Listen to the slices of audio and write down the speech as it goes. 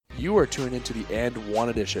You are tuned into the And One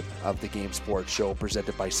edition of the Game Sports Show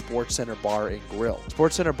presented by Sportscenter Bar and Grill.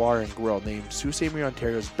 Sportscenter Bar and Grill named Sault Ste. Marie,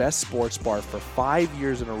 Ontario's best sports bar for 5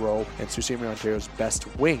 years in a row and Sault Ste. Marie, Ontario's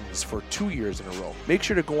best wings for 2 years in a row. Make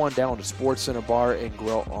sure to go on down to Sportscenter Bar and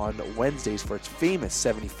Grill on Wednesdays for its famous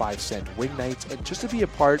 75-cent wing nights and just to be a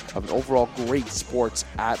part of an overall great sports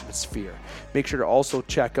atmosphere. Make sure to also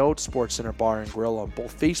check out Sportscenter Bar and Grill on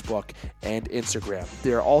both Facebook and Instagram.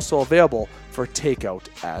 They are also available for takeout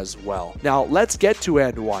as well. Now let's get to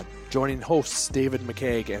And One. Joining hosts David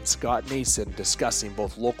McKeag and Scott Nason discussing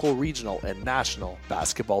both local, regional, and national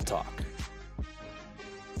basketball talk.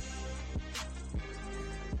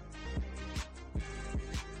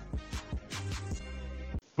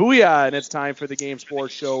 Booyah, and it's time for the Game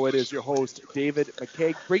Sports Show. It is your host, David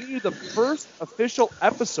McKeag, bringing you the first official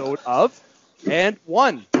episode of And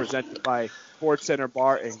One, presented by Sportscenter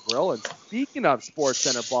Bar and Grill. And speaking of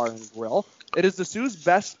Sportscenter Bar and Grill, it is the Sioux's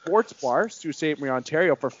best sports bar, Sault Ste. Marie,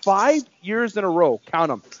 Ontario, for 5 years in a row. Count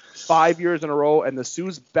them. 5 years in a row, and the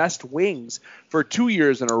Sioux's best wings for 2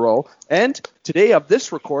 years in a row. And today of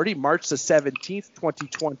this recording, March the 17th,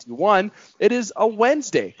 2021, it is a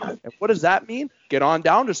Wednesday. And what does that mean? Get on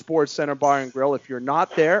down to Sportscenter Bar and Grill. If you're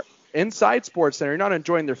not there, inside Sportscenter, you're not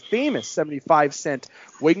enjoying their famous 75-cent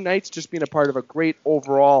wing nights, just being a part of a great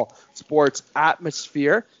overall sports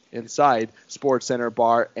atmosphere inside Sportscenter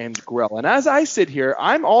Bar and Grill. And as I sit here,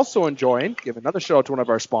 I'm also enjoying, give another shout out to one of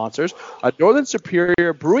our sponsors, a Northern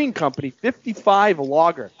Superior Brewing Company 55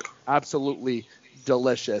 lager. Absolutely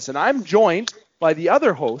delicious. And I'm joined by the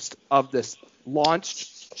other host of this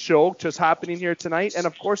launched show just happening here tonight, and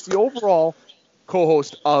of course the overall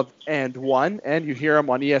co-host of And One, and you hear him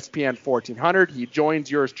on ESPN 1400. He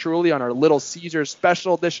joins yours truly on our Little Caesars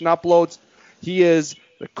special edition uploads. He is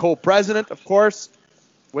the co-president, of course,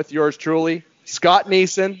 with yours truly, Scott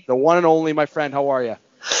Nason, the one and only, my friend. How are you?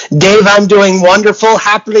 Dave, I'm doing wonderful.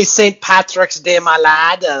 Happy St. Patrick's Day, my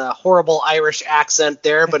lad. A horrible Irish accent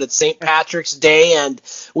there, but it's St. Patrick's Day, and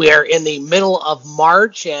we are in the middle of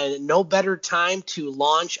March, and no better time to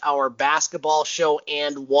launch our basketball show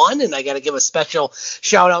And One. And I got to give a special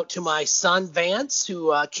shout out to my son, Vance,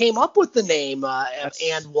 who came up with the name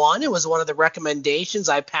And One. It was one of the recommendations.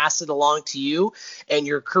 I passed it along to you and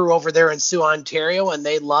your crew over there in Sault, Ontario, and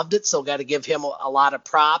they loved it, so got to give him a lot of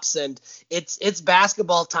props. And it's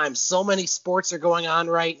basketball time. So many sports are going on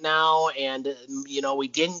right now, and we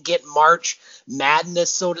didn't get March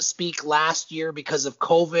Madness, so to speak, last year because of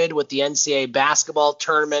COVID with the NCAA basketball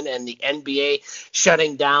tournament and the NBA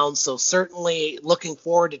shutting down. So certainly looking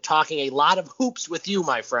forward to talking a lot of hoops with you,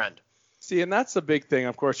 my friend. See, and that's the big thing.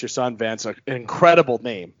 Of course, your son Vance, an incredible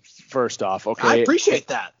name. First off, okay, I appreciate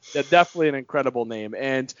that. Definitely an incredible name,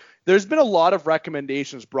 and there's been a lot of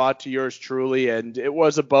recommendations brought to yours truly, and it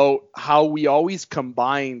was about how we always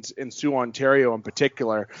combined in Sault, Ontario in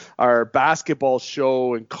particular, our basketball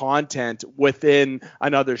show and content within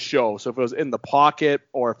another show. So if it was In the Pocket,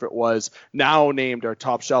 or if it was now named our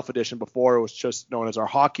Top Shelf edition, before it was just known as our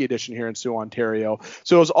hockey edition here in Sault, Ontario.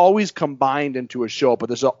 So it was always combined into a show, but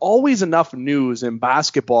there's always enough news in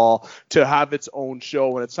basketball to have its own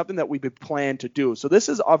show, and it's something that we've been planned to do. So this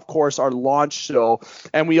is, of course, our launch show,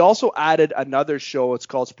 and we also added another show. It's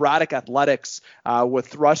called Sporadic Athletics with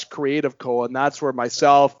Thrush Creative Co., and that's where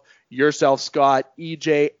myself, yourself, Scott,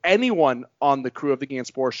 EJ, anyone on the crew of the Game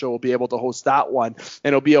Sports Show will be able to host that one.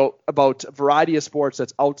 And it'll be about a variety of sports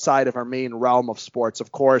that's outside of our main realm of sports.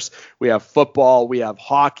 Of course, we have football, we have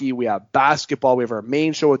hockey, we have basketball. We have our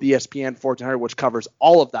main show with ESPN 1400, which covers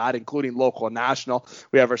all of that, including local and national.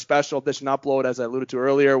 We have our special edition upload, as I alluded to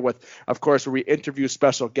earlier, with, of course, where we interview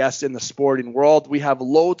special guests in the sporting world. We have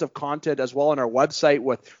loads of content as well on our website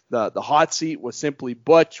with the hot seat with Simply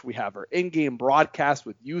Butch. We have our in-game broadcast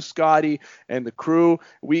with you, Scotty, and the crew.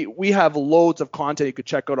 We have loads of content you could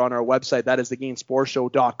check out on our website. That is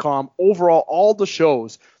thegamesportshow.com. Overall, all the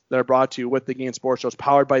shows that are brought to you with the Game Sports Show is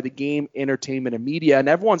powered by the Game Entertainment and Media. And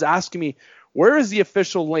everyone's asking me, where is the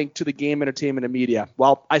official link to the Game Entertainment and Media?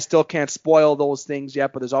 Well, I still can't spoil those things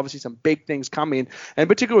yet, but there's obviously some big things coming. And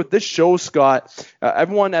particularly with this show, Scott,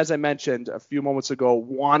 everyone, as I mentioned a few moments ago,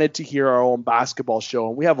 wanted to hear our own basketball show.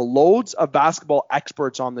 And we have loads of basketball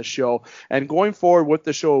experts on the show. And going forward with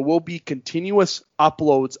the show, it will be continuous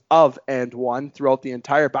uploads of And One throughout the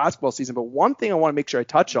entire basketball season. But one thing I want to make sure I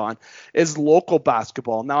touch on is local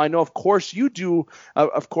basketball. Now, I know, of course, you do,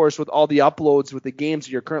 of course, with all the uploads with the games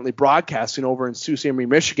that you're currently broadcasting, practicing over in Sault Ste. Marie,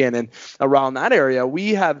 Michigan, and around that area.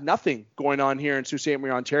 We have nothing going on here in Sault Ste.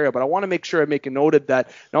 Marie, Ontario, but I want to make sure I make a noted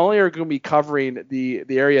that not only are we going to be covering the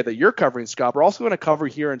area that you're covering, Scott, we're also going to cover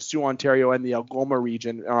here in Sault, Ontario and the Algoma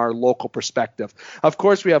region in our local perspective. Of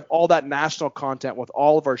course, we have all that national content with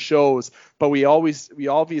all of our shows, but we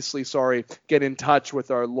obviously get in touch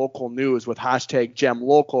with our local news with hashtag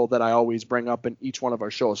GemLocal that I always bring up in each one of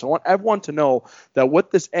our shows. So I want everyone to know that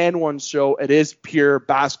with this N1 show, it is pure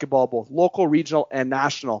basketball, both local, regional, and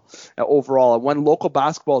national overall. And when local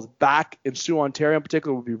basketball is back in Sault, Ontario in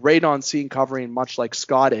particular, we'll be right on scene covering, much like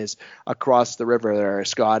Scott is across the river there,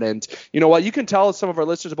 Scott. And you know what? You can tell some of our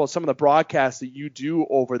listeners about some of the broadcasts that you do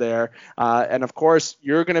over there. And of course,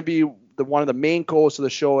 you're going to be one of the main co-hosts of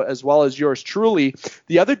the show, as well as yours truly.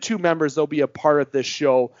 The other two members that'll be a part of this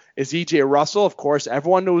show is EJ Russell. Of course,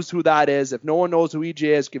 everyone knows who that is. If no one knows who EJ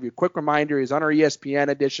is, give you a quick reminder. He's on our ESPN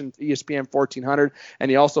edition, ESPN 1400,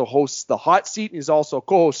 and he also hosts The Hot Seat, and he's also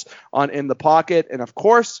co-host on In the Pocket. And of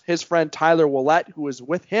course, his friend Tyler Willett, who is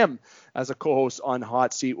with him as a co-host on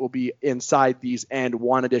Hot Seat, will be inside these and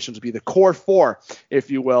one editions, will be the core four,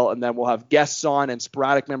 if you will, and then we'll have guests on and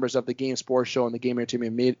sporadic members of the Game Sports Show and the Game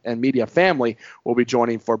Entertainment and Media family will be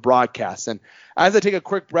joining for broadcasts. And as I take a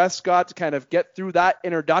quick breath, Scott, to kind of get through that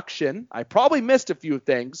introduction, I probably missed a few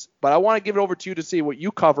things, but I want to give it over to you to see what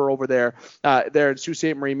you cover over there in Sault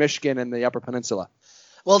Ste. Marie, Michigan, and the Upper Peninsula.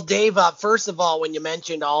 Well, Dave, first of all, when you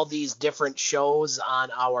mentioned all these different shows on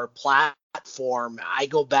our platform, I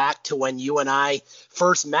go back to when you and I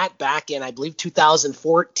first met back in, I believe,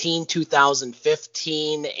 2014,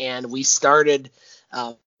 2015, and we started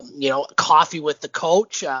Coffee with the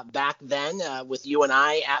Coach back then with you and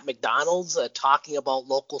I at McDonald's talking about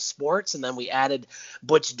local sports. And then we added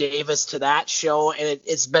Butch Davis to that show. And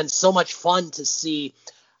it's been so much fun to see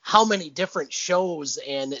how many different shows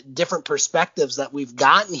and different perspectives that we've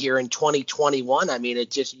gotten here in 2021. I mean,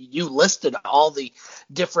 you listed all the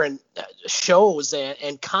different shows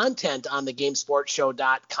and content on the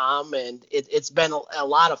GameSportsShow.com, and it's been a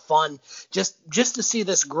lot of fun just to see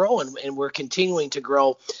this grow, and we're continuing to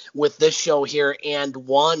grow with this show here. And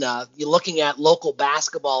you're looking at local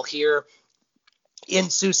basketball here in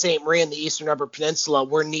Sault Ste. Marie in the Eastern Upper Peninsula.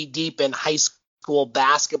 We're knee deep in high school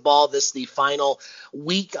basketball. This is the final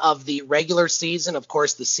week of the regular season. Of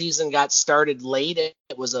course, the season got started late.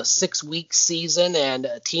 It was a 6-week season, and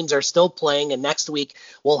teams are still playing. And next week,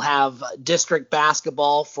 we'll have district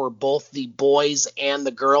basketball for both the boys and the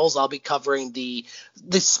girls. I'll be covering the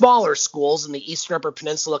smaller schools in the Eastern Upper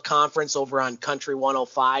Peninsula Conference over on Country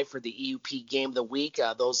 105 for the EUP Game of the Week.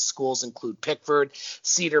 Those schools include Pickford,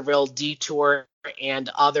 Cedarville, Detour, and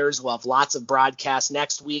others. We'll have lots of broadcasts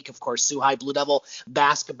next week. Of course, Soo High Blue Devil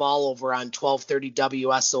basketball over on 1230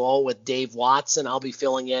 WSOO with Dave Watson. I'll be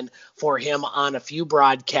filling in for him on a few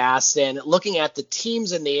broadcasts. And looking at the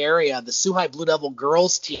teams in the area, the Soo High Blue Devil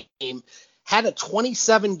girls team had a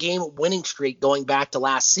 27-game winning streak going back to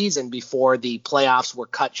last season before the playoffs were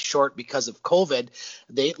cut short because of COVID.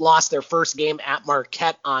 They lost their first game at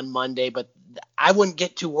Marquette on Monday, but I wouldn't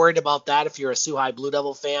get too worried about that if you're a Soo High Blue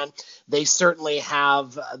Devil fan. They certainly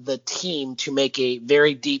have the team to make a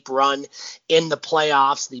very deep run in the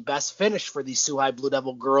playoffs. The best finish for the Soo High Blue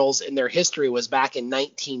Devil girls in their history was back in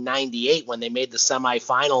 1998 when they made the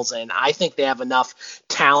semifinals, and I think they have enough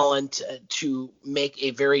talent to make a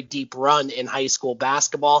very deep run in high school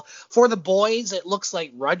basketball. For the boys, it looks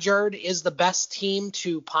like Rudyard is the best team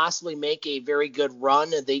to possibly make a very good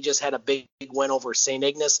run. They just had a big win over St.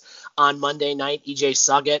 Ignace on Monday night. EJ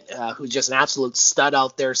Suggett, who's just an absolute stud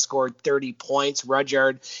out there, scored 30 points.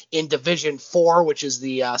 Rudyard in Division 4, which is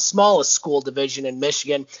the smallest school division in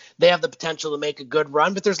Michigan. They have the potential to make a good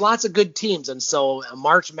run, but there's lots of good teams. And so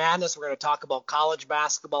March Madness, we're going to talk about college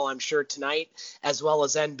basketball, I'm sure, tonight, as well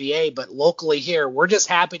as NBA. But locally here, we're just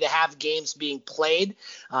happy to have games being played.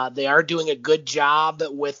 They are doing a good job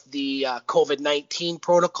with the COVID-19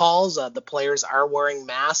 protocols. The players are wearing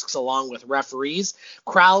masks along with referees.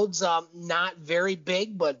 Crowds, not very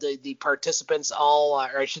big, but the participants all,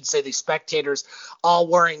 or I should say the spectators, all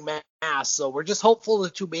wearing masks. So we're just hopeful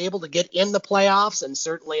to be able to get in the playoffs, and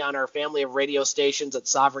certainly on our family of radio stations at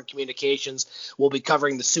Sovereign Communications, we'll be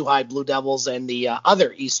covering the Soo High Blue Devils and the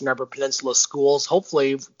other Eastern Upper Peninsula schools,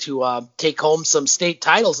 hopefully to take home some state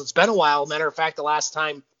titles. It's been a while. Matter of fact, the last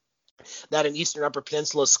time that an Eastern Upper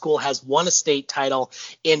Peninsula school has won a state title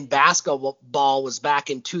in basketball was back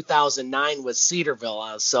in 2009 with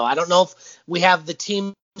Cedarville. So I don't know if we have the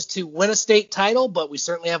teams to win a state title, but we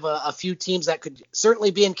certainly have a few teams that could certainly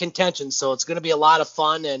be in contention. So it's going to be a lot of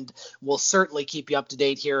fun, and we'll certainly keep you up to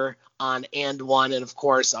date here on And One, and of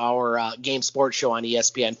course our Game Sports Show on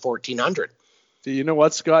ESPN 1400. You know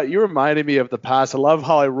what, Scott? You reminded me of the past. I love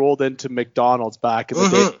how I rolled into McDonald's back in the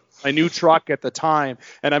day. My new truck at the time,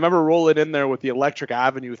 and I remember rolling in there with the Electric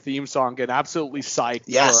Avenue theme song, getting absolutely psyched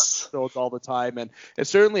for episodes all the time, and it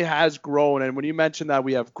certainly has grown. And when you mentioned that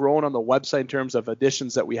we have grown on the website in terms of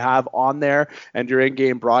editions that we have on there and your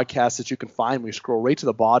in-game broadcasts that you can find, we scroll right to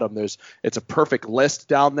the bottom. It's a perfect list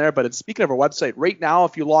down there. But speaking of our website, right now,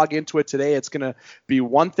 if you log into it today, it's going to be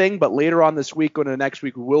one thing, but later on this week or the next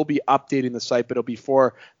week, we will be updating the site, but it'll be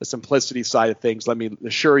for the simplicity side of things. Let me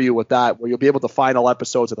assure you with that, where you'll be able to find all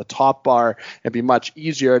episodes at the top bar and be much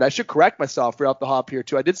easier. And I should correct myself right off the hop here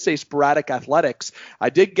too. I did say sporadic athletics. I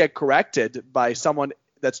did get corrected by someone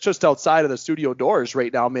that's just outside of the studio doors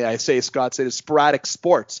right now, may I say, Scott. It is Sporadic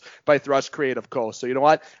Sports by Thrush Creative Co. So you know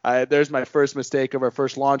what? There's my first mistake of our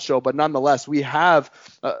first launch show. But nonetheless, we have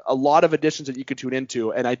a lot of editions that you can tune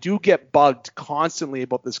into. And I do get bugged constantly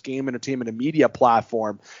about this game entertainment and media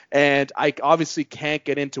platform. And I obviously can't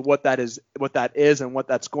get into what that is and what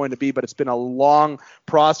that's going to be. But it's been a long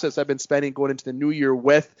process I've been spending going into the new year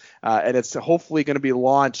with. And it's hopefully going to be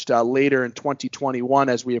launched later in 2021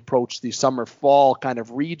 as we approach the summer-fall kind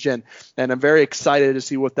of region, and I'm very excited to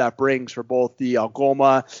see what that brings for both the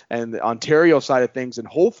Algoma and the Ontario side of things, and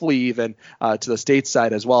hopefully even to the state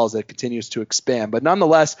side as well as it continues to expand. But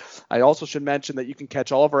nonetheless, I also should mention that you can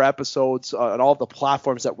catch all of our episodes on all of the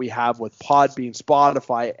platforms that we have with Podbean,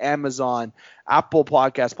 Spotify, Amazon, Apple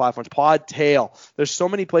podcast platforms, Podtail. There's so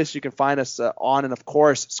many places you can find us on. And of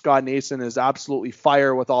course, Scott Nason is absolutely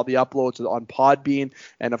fire with all the uploads on Podbean.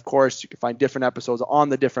 And of course, you can find different episodes on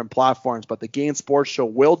the different platforms. But the Game Sports Show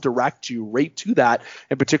will direct you right to that,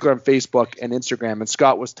 in particular on Facebook and Instagram. And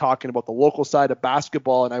Scott was talking about the local side of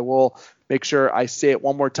basketball, and I will make sure I say it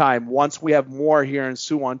one more time. Once we have more here in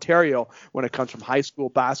Sault, Ontario, when it comes from high school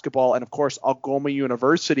basketball and, of course, Algoma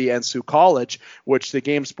University and Sault College, which the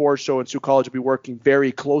Game Sports Show and Sault College will be working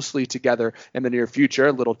very closely together in the near future.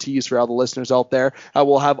 A little tease for all the listeners out there.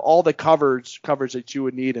 We'll have all the coverage that you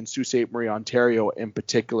would need in Sault Ste. Marie, Ontario in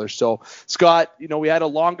particular. So, Scott, we had a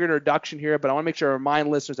longer introduction here, but I want to make sure I remind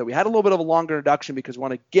listeners that we had a little bit of a longer introduction because we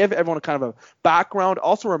want to give everyone a kind of a background,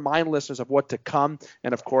 also remind listeners of what to come,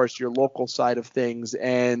 and, of course, your local side of things.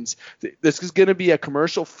 And this is going to be a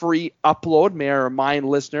commercial-free upload, may I remind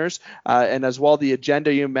listeners, and as well the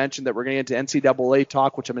agenda you mentioned that we're going to get into NCAA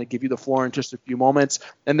talk, which I'm going to give you the floor in just a few moments,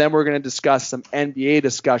 and then we're going to discuss some NBA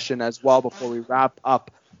discussion as well before we wrap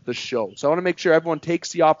up the show. So I want to make sure everyone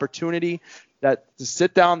takes the opportunity to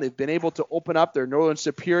sit down. They've been able to open up their Northern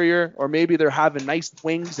Superior, or maybe they're having nice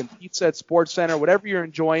wings and pizza at Sportscenter, whatever you're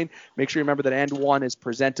enjoying. Make sure you remember that And One is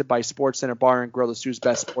presented by Sportscenter Bar and Grill, the Sioux's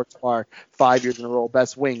best sports bar, 5 years in a row,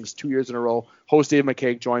 best wings 2 years in a row. Host Dave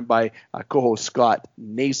McKay, joined by co-host Scott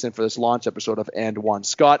Nason for this launch episode of And One.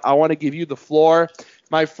 Scott, I want to give you the floor,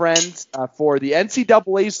 my friend, for the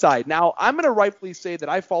NCAA side. Now, I'm going to rightfully say that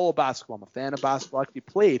I follow basketball. I'm a fan of basketball. I actually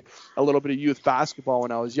played a little bit of youth basketball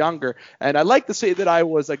when I was younger. And I like to say that I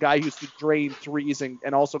was a guy who used to drain threes and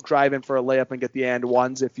also drive in for a layup and get the and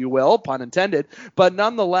ones, if you will, pun intended. But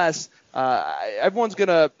nonetheless, everyone's going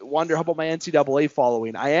to wonder, how about my NCAA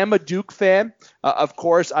following? I am a Duke fan. Of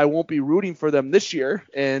course, I won't be rooting for them this year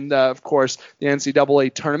in, of course, the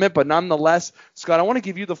NCAA tournament. But nonetheless, Scott, I want to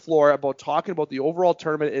give you the floor about talking about the overall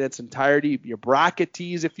tournament in its entirety, your bracket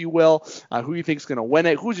tease, if you will, who you think is going to win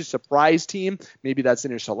it, who's your surprise team. Maybe that's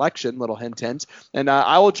in your selection, little hint, hint. And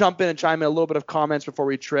I will jump in and chime in a little bit of comments before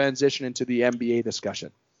we transition into the NBA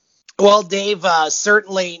discussion. Well, Dave,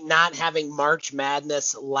 certainly not having March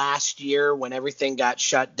Madness last year when everything got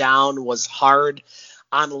shut down was hard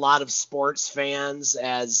on a lot of sports fans,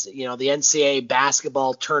 as the NCAA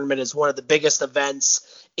basketball tournament is one of the biggest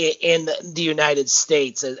events in the United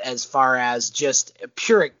States as far as just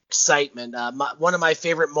pure excitement. One of my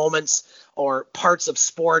favorite moments or parts of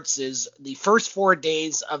sports is the first 4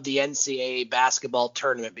 days of the NCAA basketball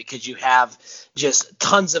tournament, because you have just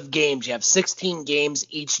tons of games. You have 16 games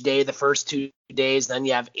each day the first 2 days, then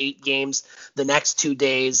you have 8 games the next 2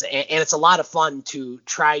 days, and it's a lot of fun to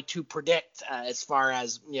try to predict as far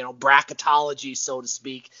as bracketology, so to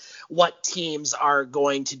speak, what teams are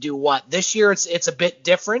going to do what. This year it's a bit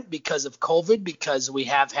different because of COVID, because we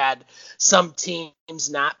have had some teams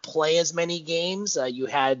not play as many games. You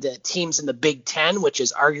had teams in the Big Ten, which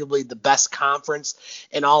is arguably the best conference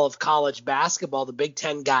in all of college basketball. The Big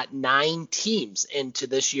Ten got 9 teams into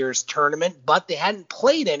this year's tournament, but they hadn't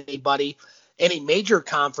played any major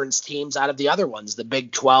conference teams out of the other ones, the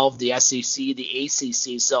Big 12, the SEC, the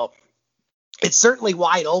ACC. So it's certainly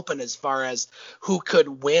wide open as far as who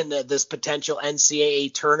could win this potential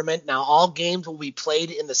NCAA tournament. Now, all games will be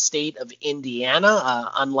played in the state of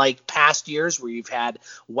Indiana, unlike past years where you've had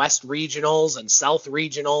West regionals and South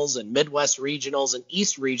regionals and Midwest regionals and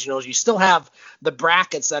East regionals. You still have the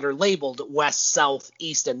brackets that are labeled West, South,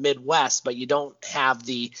 East, and Midwest, but you don't have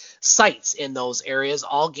the sites in those areas.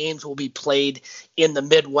 All games will be played in the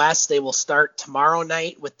Midwest. They will start tomorrow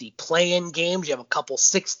night with the play-in games. You have a couple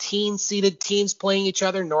 16-seeded teams playing each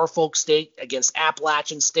other. Norfolk State against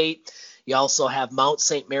Appalachian State. You also have Mount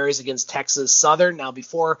St. Mary's against Texas Southern. Now,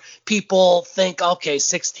 before people think, okay,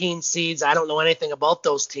 16 seeds, I don't know anything about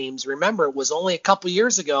those teams, remember, it was only a couple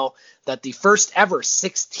years ago that the first ever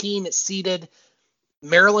 16-seeded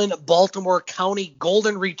Maryland-Baltimore County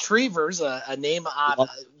Golden Retrievers, a name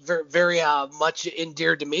very much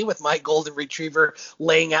endeared to me, with my Golden Retriever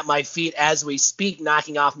laying at my feet as we speak,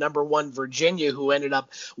 knocking off number 1 Virginia, who ended up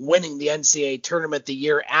winning the NCAA tournament the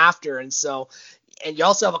year after. And you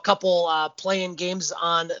also have a couple play-in games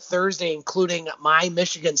on Thursday, including my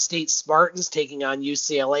Michigan State Spartans taking on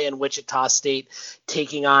UCLA and Wichita State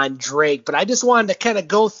taking on Drake. But I just wanted to kind of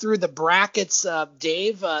go through the brackets,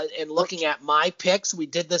 Dave, and looking at my picks. We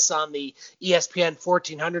did this on the ESPN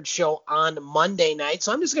 1400 show on Monday night.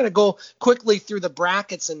 So I'm just going to go quickly through the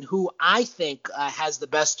brackets and who I think has the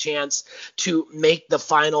best chance to make the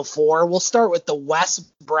Final Four. We'll start with the West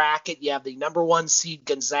bracket. You have the number 1 seed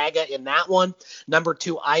Gonzaga in that one. Number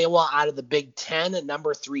 2, Iowa out of the Big Ten, and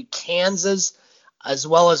number 3, Kansas, as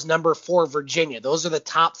well as number 4, Virginia. Those are the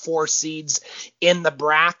top 4 seeds in the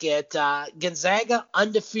bracket. Gonzaga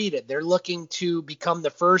undefeated. They're looking to become the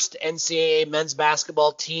first NCAA men's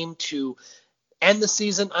basketball team to end the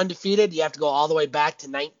season undefeated. You have to go all the way back to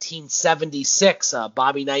 1976.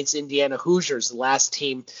 Bobby Knight's Indiana Hoosiers, the last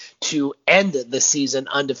team to end the season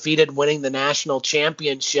undefeated, winning the national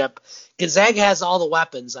championship. Gonzaga has all the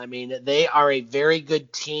weapons. I mean, they are a very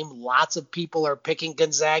good team. Lots of people are picking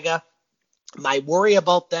Gonzaga. My worry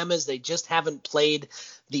about them is they just haven't played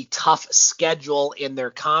the tough schedule in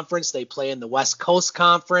their conference. They play in the West Coast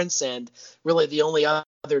Conference, and really the only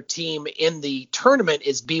other team in the tournament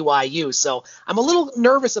is BYU. So I'm a little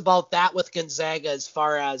nervous about that with Gonzaga as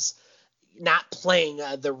far as not playing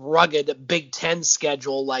the rugged Big Ten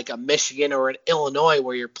schedule like a Michigan or an Illinois,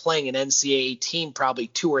 where you're playing an NCAA team probably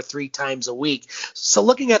 2 or 3 times a week. So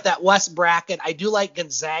looking at that West bracket, I do like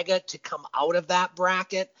Gonzaga to come out of that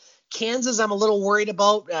bracket. Kansas, I'm a little worried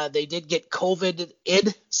about. They did get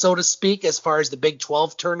COVID-ed, so to speak, as far as the Big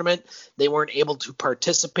 12 tournament. They weren't able to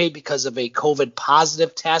participate because of a COVID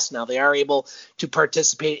positive test. Now they are able to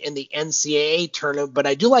participate in the NCAA tournament, but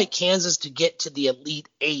I do like Kansas to get to the Elite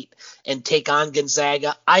 8 and take on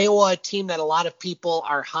Gonzaga. Iowa, a team that a lot of people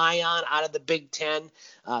are high on out of the Big 10.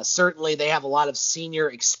 Certainly they have a lot of senior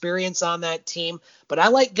experience on that team, but I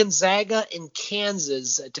like Gonzaga and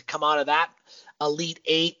Kansas to come out of that Elite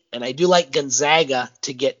 8, and I do like Gonzaga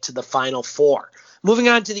to get to the Final Four. Moving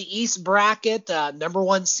on to the East bracket, number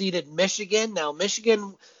 1 seeded Michigan. Now,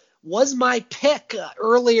 Michigan was my pick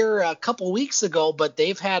earlier a couple weeks ago, but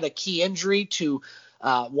they've had a key injury to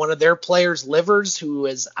one of their players' livers, who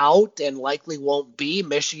is out and likely won't be.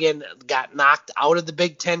 Michigan got knocked out of the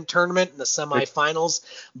Big Ten tournament in the semifinals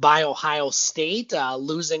by Ohio State,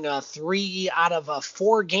 losing 3 out of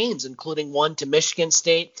 4 games, including 1 to Michigan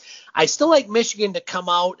State. I still like Michigan to come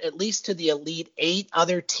out at least to the Elite 8.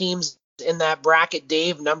 Other teams in that bracket,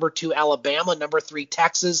 Dave, number 2 Alabama, number 3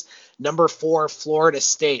 Texas, number 4 Florida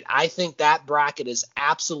State. I think that bracket is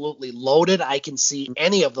absolutely loaded. I can see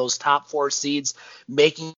any of those top 4 seeds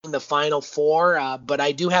making the Final Four, but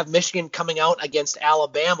I do have Michigan coming out against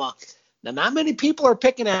Alabama. Now, not many people are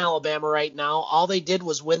picking Alabama right now. All they did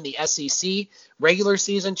was win the SEC regular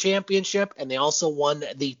season championship, and they also won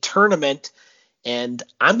the tournament. And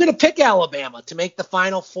I'm going to pick Alabama to make the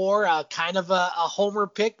Final Four, kind of a homer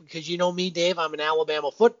pick, because you know me, Dave, I'm an Alabama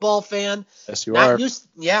football fan. Yes, you are.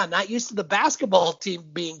 Not used to the basketball team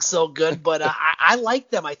being so good, but I like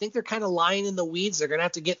them. I think they're kind of lying in the weeds. They're going to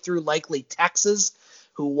have to get through likely Texas,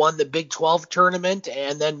 who won the Big 12 tournament,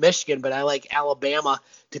 and then Michigan, but I like Alabama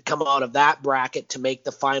to come out of that bracket to make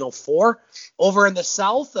the Final Four. Over in the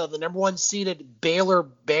South, the number 1 seeded Baylor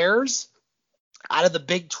Bears. Out of the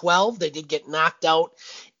Big 12, they did get knocked out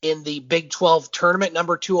in the Big 12 tournament.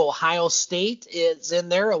 Number 2, Ohio State is in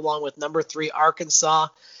there, along with number 3, Arkansas,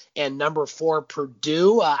 and number 4,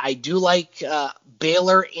 Purdue. I do like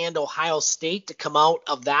Baylor and Ohio State to come out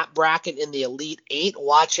of that bracket in the Elite 8.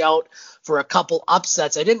 Watch out for a couple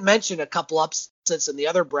upsets. I didn't mention a couple upsets in the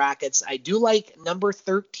other brackets. I do like number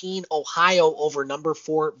 13, Ohio, over number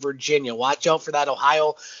 4, Virginia. Watch out for that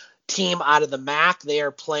Ohio team out of the MAC. They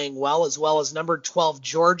are playing well as number 12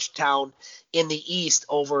 Georgetown in the East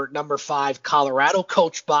over number 5 Colorado,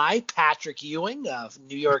 coached by Patrick Ewing of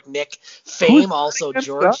New York Knicks fame, also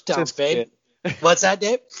Georgetown fame. What's that,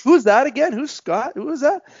 Dave? Who's that again? Who's Scott? Who was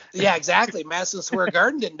that? Yeah, exactly. Madison Square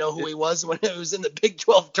Garden didn't know who he was when it was in the Big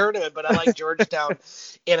 12 tournament, but I like Georgetown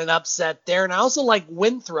in an upset there. And I also like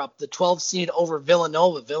Winthrop, the 12 seed over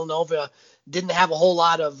Villanova. Villanova didn't have a whole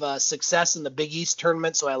lot of success in the Big East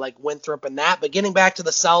tournament, so I like Winthrop in that. But getting back to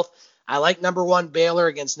the South, I like number 1 Baylor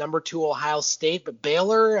against number 2 Ohio State. But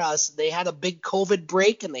Baylor, they had a big COVID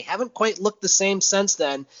break, and they haven't quite looked the same since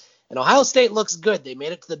then. And Ohio State looks good. They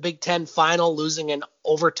made it to the Big Ten final, losing in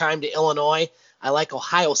overtime to Illinois. I like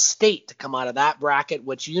Ohio State to come out of that bracket,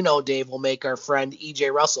 which Dave, will make our friend E.J.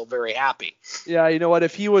 Russell very happy. Yeah, you know what?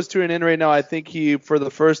 If he was tuning in right now, I think he, for the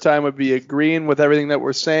first time, would be agreeing with everything that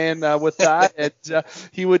we're saying with that. And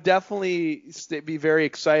he would definitely be very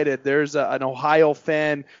excited. There's an Ohio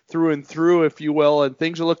fan through and through, if you will, and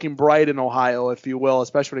things are looking bright in Ohio, if you will,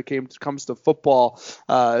 especially when it comes to football,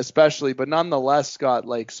 especially. But nonetheless, Scott,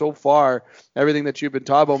 like so far, everything that you've been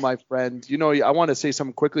talking about, my friend, I want to say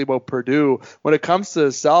something quickly about Purdue. When it comes to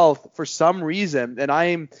the South, for some reason, and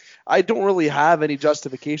I don't really have any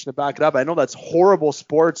justification to back it up. I know that's horrible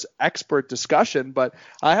sports expert discussion, but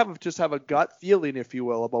I just have a gut feeling, if you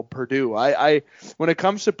will, about Purdue. I when it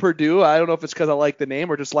comes to Purdue, I don't know if it's because I like the name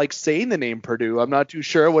or just like saying the name Purdue. I'm not too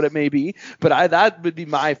sure what it may be, but that would be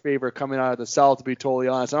my favorite coming out of the South, to be totally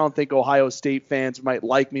honest. I don't think Ohio State fans might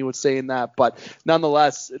like me with saying that, but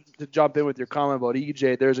nonetheless, to jump in with your comment about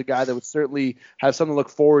EJ, there's a guy that would certainly have something to look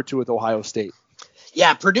forward to with Ohio State.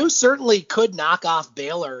 Yeah, Purdue certainly could knock off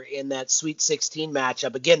Baylor in that Sweet 16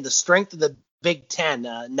 matchup. Again, the strength of the Big Ten,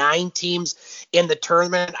 9 teams in the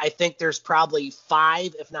tournament. I think there's probably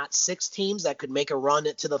 5, if not 6 teams that could make a run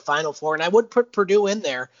to the Final Four. And I would put Purdue in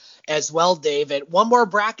there as well, David. One more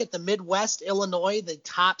bracket, the Midwest, Illinois, the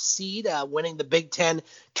top seed, winning the Big Ten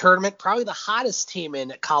tournament. Probably the hottest team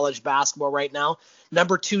in college basketball right now.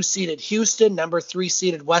 Number 2 seeded Houston, number 3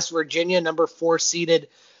 seeded West Virginia, number 4 seeded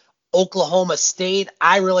Oklahoma State.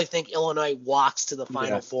 I really think Illinois walks to the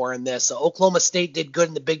Final Four in this. So Oklahoma State did good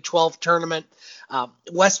in the Big 12 tournament.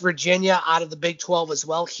 West Virginia out of the Big 12 as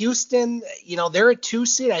well. Houston, they're a 2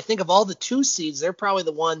 seed. I think of all the 2 seeds, they're probably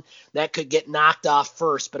the one that could get knocked off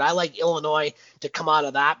first. But I like Illinois to come out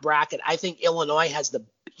of that bracket. I think Illinois has the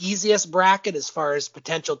easiest bracket as far as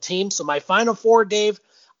potential teams. So my Final Four, Dave,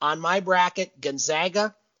 on my bracket,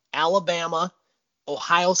 Gonzaga, Alabama,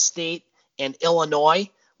 Ohio State, and Illinois.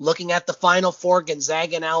 Looking at the Final Four,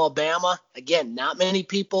 Gonzaga and Alabama, again, not many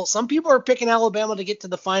people. Some people are picking Alabama to get to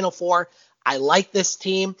the Final Four. I like this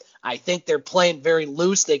team. I think they're playing very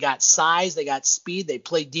loose. They got size. They got speed. They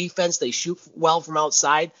play defense. They shoot well from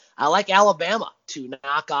outside. I like Alabama to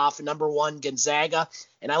knock off number 1 Gonzaga.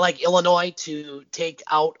 And I like Illinois to take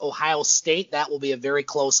out Ohio State. That will be a very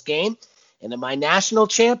close game. And in my national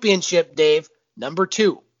championship, Dave, number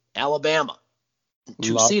 2, Alabama.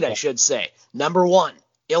 2 seed, I should say. Number 1.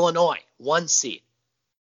 Illinois, 1 seed.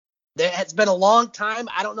 It's been a long time.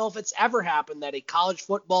 I don't know if it's ever happened that a college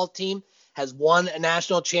football team has won a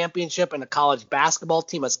national championship and a college basketball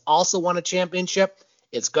team has also won a championship.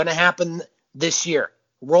 It's going to happen this year.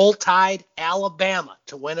 Roll Tide, Alabama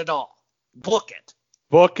to win it all. Book it.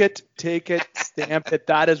 Book it, take it, stamp it.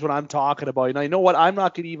 That is what I'm talking about. You know what? I'm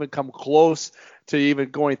not going to even come close to even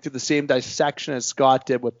going through the same dissection as Scott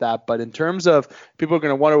did with that. But in terms of, people are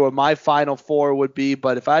going to wonder what my Final Four would be.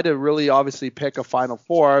 But if I had to really obviously pick a Final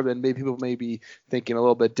Four, then maybe people may be thinking a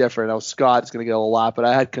little bit different. I know Scott's going to get a lot, but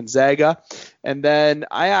I had Gonzaga. And then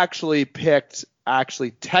I actually picked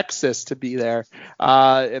Texas to be there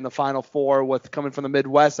in the Final Four. With coming from the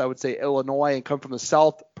Midwest, I would say Illinois, and come from the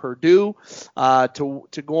South, Purdue.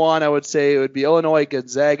 To go on, I would say it would be Illinois,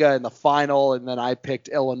 Gonzaga in the final, and then I picked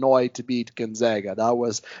Illinois to beat Gonzaga. That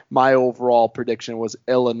was my overall prediction, was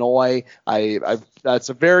Illinois. That's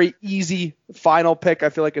a very easy final pick. I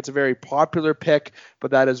feel like it's a very popular pick,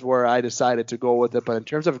 but that is where I decided to go with it. But in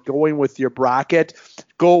terms of going with your bracket,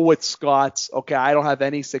 go with Scott's. Okay, I don't have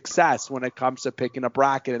any success when it comes to picking a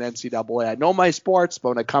bracket in NCAA. I know my sports, but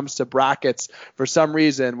when it comes to brackets, for some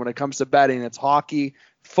reason, when it comes to betting, it's hockey,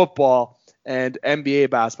 football, and NBA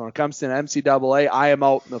basketball. When it comes to an NCAA, I am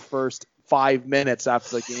out in the first 5 minutes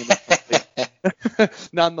after the game is complete.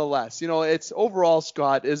 Nonetheless, it's overall,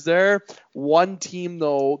 Scott, is there one team,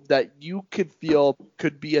 though, that you could feel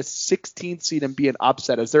could be a 16th seed and be an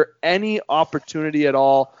upset? Is there any opportunity at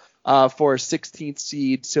all for a 16th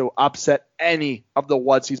seed to upset any of the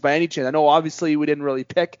 1 seeds by any chance? I know obviously we didn't really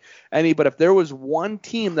pick any, but if there was one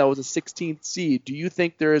team that was a 16th seed, do you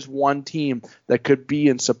think there is one team that could be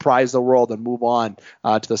and surprise the world and move on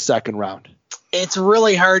to the second round? It's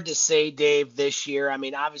really hard to say, Dave, this year. I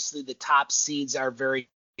mean, obviously the top seeds are very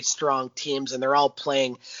strong teams, and they're all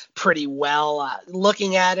playing pretty well.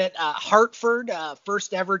 Looking at it, Hartford,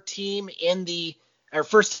 first ever time in the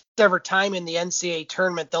NCAA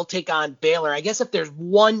tournament, they'll take on Baylor. I guess if there's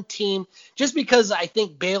one team, just because I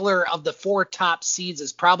think Baylor of the 4 top seeds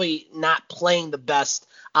is probably not playing the best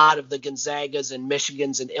out of the Gonzagas and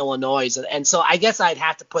Michigans and Illinois. And so I guess I'd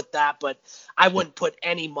have to put that, but I wouldn't put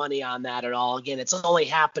any money on that at all. Again, it's only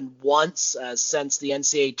happened once since the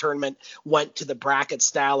NCAA tournament went to the bracket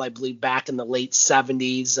style, I believe back in the late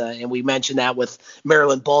 70s. And we mentioned that with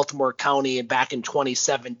Maryland, Baltimore County back in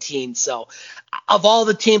 2017. So of all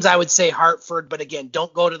the teams, I would say Hartford, but again,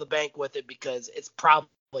 don't go to the bank with it because it's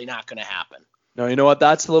probably not going to happen. No, you know what?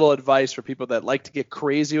 That's a little advice for people that like to get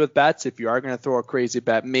crazy with bets. If you are going to throw a crazy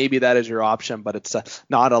bet, maybe that is your option, but it's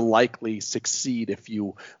not a likely succeed, if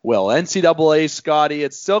you will. NCAA, Scotty,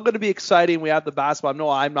 it's still going to be exciting. We have the basketball. No,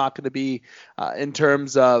 I'm not going to be in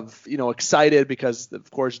terms of, excited because, of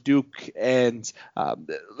course, Duke and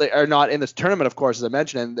they are not in this tournament, of course, as I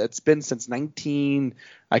mentioned, and it's been since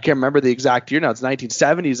I can't remember the exact year now. It's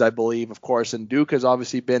 1970s, I believe, of course. And Duke has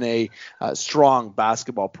obviously been a strong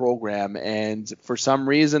basketball program. And for some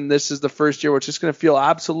reason, this is the first year where it's just going to feel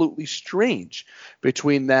absolutely strange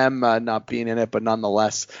between them not being in it. But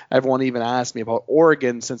nonetheless, everyone even asked me about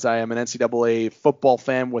Oregon since I am an NCAA football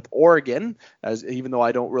fan with Oregon, even though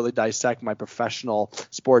I don't really dissect my professional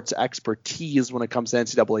sports expertise when it comes to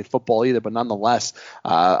NCAA football either. But nonetheless,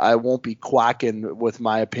 I won't be quacking with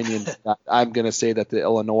my opinion. I'm going to say that the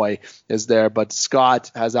Illinois is there, but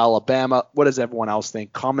Scott has Alabama. What does everyone else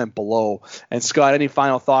think? Comment below. And Scott, any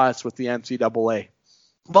final thoughts with the NCAA?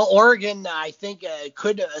 Well, Oregon, I think,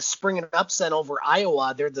 could spring an upset over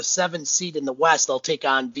Iowa. They're the 7th seed in the West. They'll take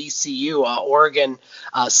on VCU. Oregon,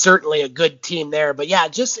 certainly a good team there. But, yeah,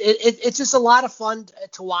 it's just a lot of fun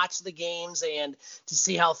to watch the games and to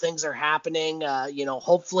see how things are happening.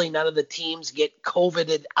 Hopefully none of the teams get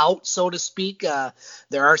COVIDed out, so to speak.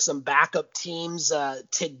 There are some backup teams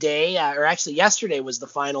today, or actually yesterday was the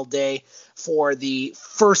final day for the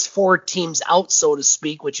first 4 teams out, so to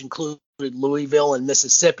speak, which include Louisville and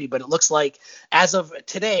Mississippi. But it looks like as of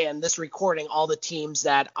today and this recording, all the teams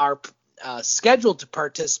that are scheduled to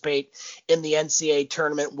participate in the NCAA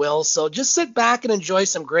tournament will. So just sit back and enjoy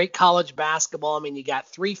some great college basketball. I mean, you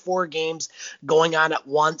got 3-4 games going on at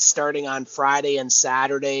once starting on Friday and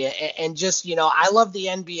Saturday. And just, I love the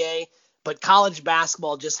NBA, but college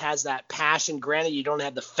basketball just has that passion. Granted, you don't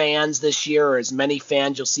have the fans this year or as many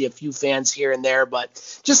fans. You'll see a few fans here and there,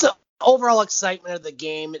 but just overall excitement of the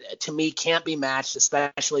game, to me, can't be matched,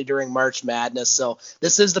 especially during March Madness. So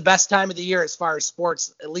this is the best time of the year as far as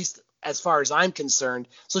sports, at least as far as I'm concerned.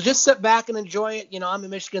 So just sit back and enjoy it. I'm a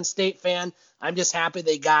Michigan State fan. I'm just happy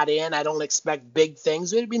they got in. I don't expect big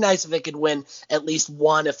things. It'd be nice if they could win at least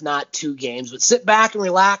 1, if not 2 games. But sit back and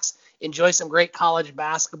relax, enjoy some great college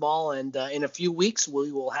basketball, and in a few weeks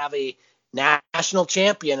we will have a national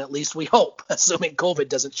champion, at least we hope, assuming COVID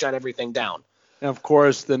doesn't shut everything down. And of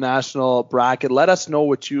course, the national bracket. Let us know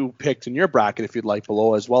what you picked in your bracket if you'd like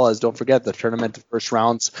below, as well as don't forget the tournament first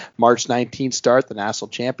rounds March 19th start. The national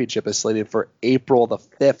championship is slated for April the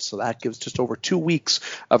 5th. So that gives just over 2 weeks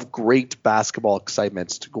of great basketball excitement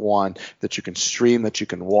to go on that you can stream, that you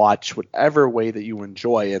can watch, whatever way that you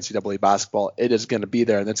enjoy NCAA basketball. It is going to be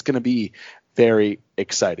there, and it's going to be very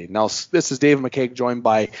exciting. Now, this is David McCaig, joined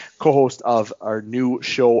by co-host of our new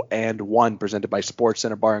show And One, presented by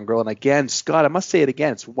Sportscenter Bar and Grill. And again, Scott, I must say it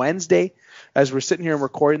again. It's Wednesday as we're sitting here and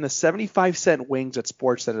recording the 75-cent wings at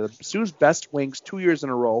Sportscenter. Sue's best wings 2 years in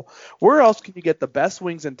a row. Where else can you get the best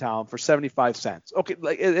wings in town for 75 cents? Okay,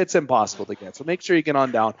 it's impossible to get. So make sure you get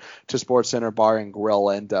on down to Sportscenter Bar and Grill.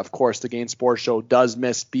 And of course, the Gain Sports Show does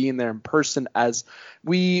miss being there in person, as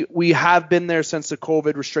we have been there since the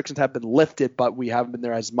COVID restrictions have been lifted, but we haven't been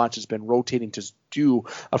there as much. It's been rotating to due,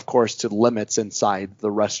 of course, to limits inside the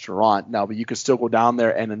restaurant now, but you can still go down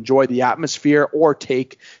there and enjoy the atmosphere or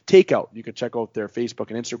take takeout. You can check out their Facebook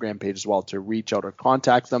and Instagram page as well to reach out or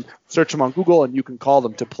contact them. Search them on Google and you can call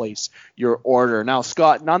them to place your order. Now,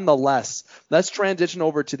 Scott, nonetheless, let's transition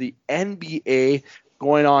over to the NBA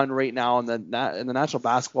going on right now in the National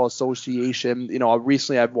Basketball Association.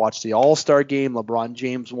 Recently I've watched the All-Star game. LeBron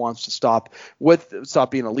James wants to stop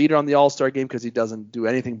being a leader on the All-Star game because he doesn't do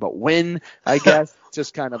anything but win, I guess.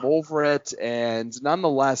 just kind of over it. And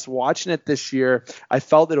nonetheless, watching it this year, I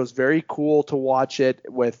felt that it was very cool to watch it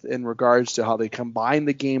in regards to how they combined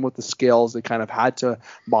the game with the skills. They kind of had to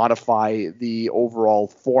modify the overall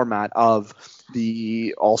format of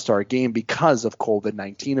the All-Star game because of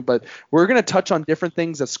COVID-19. But we're going to touch on different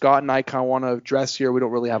things that Scott and I kind of want to address here. We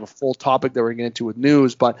don't really have a full topic that we're going to get into with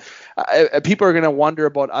news, but people are going to wonder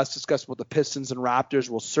about us discussing about the Pistons and Raptors.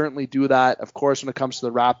 We'll certainly do that. Of course, when it comes to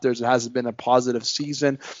the Raptors, it hasn't been a positive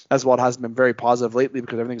season, as well. It hasn't been very positive lately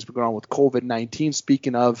because everything's been going on with COVID-19.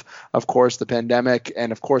 Speaking of course, the pandemic,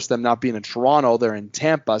 and of course them not being in Toronto, they're in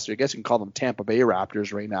Tampa, so I guess you can call them Tampa Bay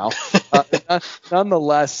Raptors right now.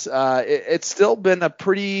 Nonetheless, it's still been a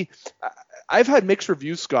pretty I've had mixed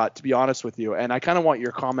reviews, Scott, to be honest with you, and I kind of want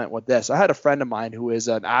your comment with this. I had a friend of mine who is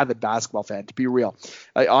an avid basketball fan, to be real.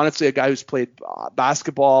 Honestly, a guy who's played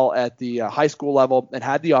basketball at the high school level and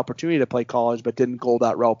had the opportunity to play college but didn't go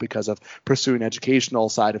that route because of pursuing educational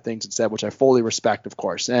side of things instead, which I fully respect, of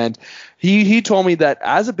course. And he told me that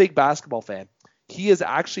as a big basketball fan, he is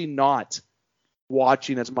actually not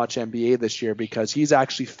watching as much NBA this year because he's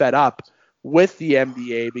actually fed up with the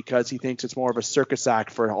NBA because he thinks it's more of a circus act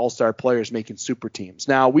for all-star players making super teams.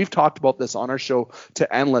 Now, we've talked about this on our show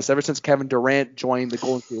to endless ever since Kevin Durant joined the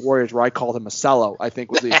Golden State Warriors, where I called him a sellout. I think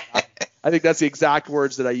that's the exact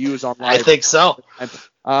words that I use online. I think so.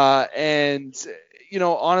 And you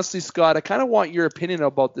know, honestly, Scott, I kind of want your opinion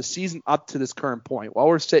about the season up to this current point. While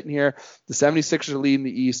we're sitting here, the 76ers are leading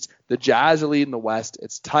the East. The Jazz are leading the West.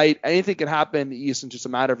 It's tight. Anything can happen in the East in just a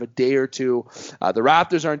matter of a day or two. The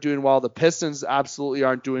Raptors aren't doing well. The Pistons absolutely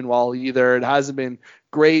aren't doing well either. It hasn't been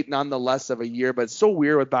great nonetheless of a year, but it's so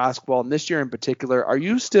weird with basketball. And this year in particular, are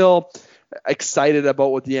you still excited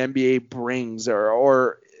about what the NBA brings?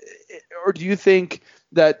 Or do you think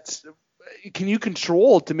that – can you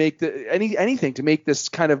control to make anything to make this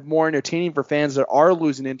kind of more entertaining for fans that are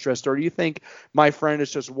losing interest? Or do you think my friend is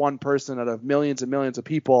just one person out of millions and millions of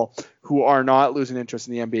people who are not losing interest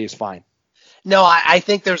in the NBA is fine? No, I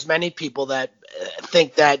think there's many people that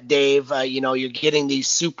think that, Dave. You're getting these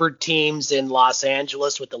super teams in Los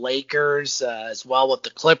Angeles with the Lakers, as well with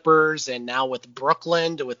the Clippers, and now with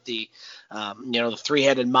Brooklyn, with the the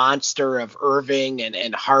three-headed monster of Irving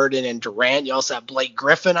and Harden and Durant. You also have Blake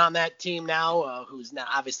Griffin on that team now, who's not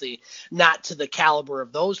obviously not to the caliber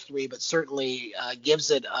of those three, but certainly gives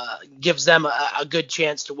them a good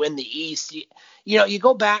chance to win the East. You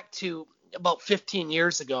go back to about 15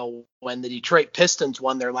 years ago when the Detroit Pistons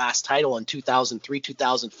won their last title in 2003,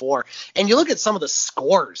 2004. And you look at some of the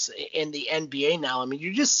scores in the NBA now. I mean,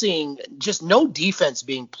 you're just seeing just no defense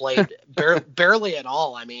being played, barely at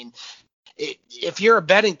all. I mean, if you're a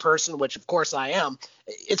betting person, which of course I am,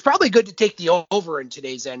 it's probably good to take the over in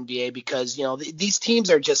today's NBA because, these teams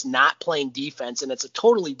are just not playing defense, and it's a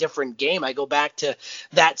totally different game. I go back to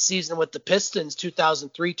that season with the Pistons,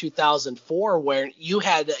 2003, 2004, where you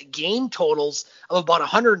had game totals of about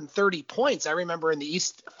 130 points. I remember in the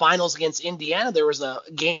East Finals against Indiana, there was a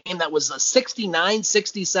game that was a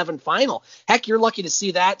 69-67 final. Heck, you're lucky to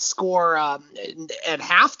see that score at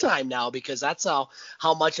halftime now because that's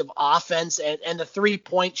how much of offense and the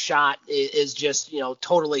three-point shot is just,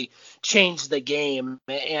 totally changed the game.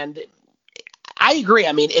 And I agree.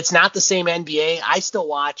 I mean, it's not the same NBA. I still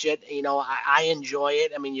watch it. I enjoy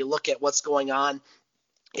it. I mean, you look at what's going on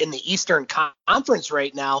in the Eastern Conference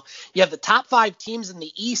right now. You have the top 5 teams in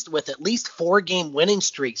the East with at least 4-game winning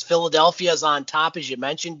streaks. Philadelphia is on top, as you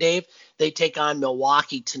mentioned, Dave. They take on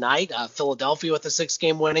Milwaukee tonight. Philadelphia with a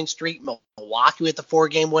 6-game winning streak. Milwaukee with a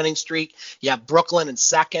 4-game winning streak. You have Brooklyn in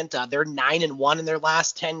second. They're 9-1 in their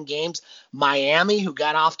last 10 games. Miami, who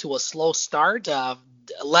got off to a slow start,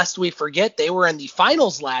 lest we forget, they were in the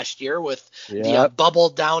finals last year with the bubble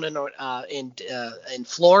down in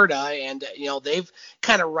Florida, and they've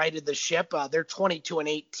kind of righted the ship. They're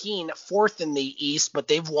 22-18, fourth in the East, but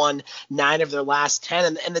they've won 9 of their last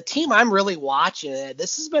 10. And the team I'm really watching,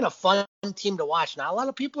 this has been a fun team to watch. Now, a lot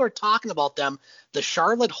of people are talking about them, the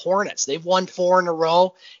Charlotte Hornets. They've won 4 in a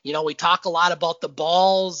row. We talk a lot about the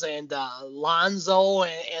Balls and Lonzo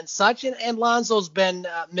and such, and Lonzo's been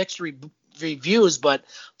mixed reviews, but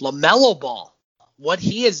LaMelo Ball, what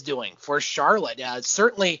he is doing for Charlotte,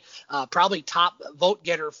 certainly probably top vote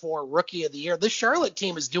getter for Rookie of the Year. This Charlotte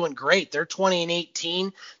team is doing great. They're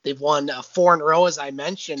 20-18. They've won 4 in a row, as I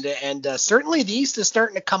mentioned, and certainly the East is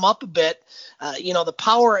starting to come up a bit. The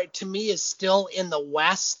power to me is still in the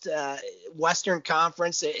West, Western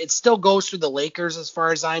Conference. It still goes through the Lakers as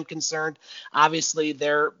far as I'm concerned. Obviously,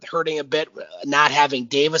 they're hurting a bit not having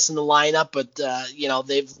Davis in the lineup, but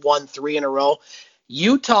they've won 3 in a row.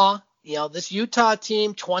 Utah this Utah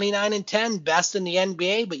team, 29-10, best in the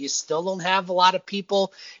NBA, but you still don't have a lot of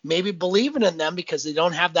people maybe believing in them because they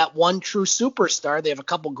don't have that one true superstar. They have a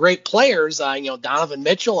couple great players, Donovan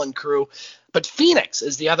Mitchell and crew. But Phoenix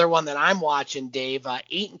is the other one that I'm watching, Dave.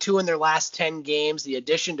 8-2 in their last 10 games. The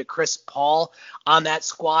addition to Chris Paul on that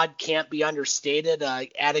squad can't be understated,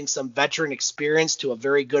 adding some veteran experience to a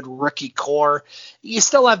very good rookie core. You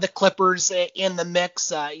still have the Clippers in the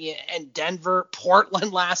mix, and Denver.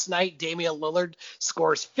 Portland last night, Damian Lillard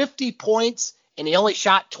scores 50 points, and he only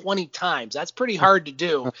shot 20 times. That's pretty hard to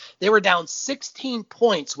do. They were down 16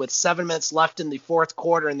 points with 7 minutes left in the fourth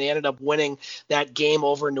quarter, and they ended up winning that game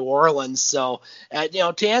over New Orleans. So,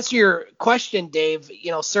 to answer your question, Dave,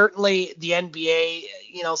 certainly the NBA,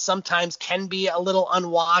 sometimes can be a little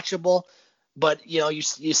unwatchable, but, you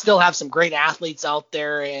still have some great athletes out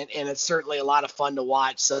there, and it's certainly a lot of fun to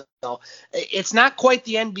watch. So it's not quite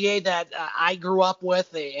the NBA that I grew up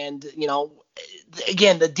with, and,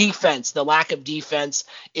 again, the defense, the lack of defense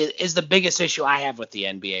is the biggest issue I have with the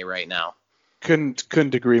NBA right now.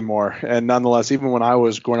 Couldn't agree more. And nonetheless, even when I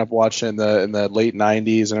was growing up watching in the late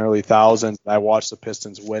 90s and early thousands, I watched the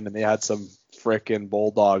Pistons win, and they had some frickin'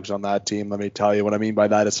 Bulldogs on that team. Let me tell you, what I mean by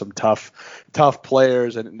that is some tough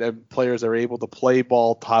players and players that are able to play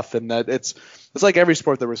ball tough. And that it's like every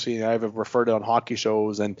sport that we're seeing. I've referred to on hockey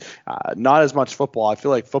shows, and not as much football. I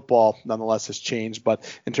feel like football nonetheless has changed, but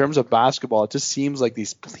in terms of basketball, it just seems like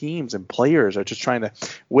these teams and players are just trying to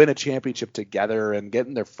win a championship together and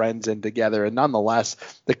getting their friends in together. And nonetheless,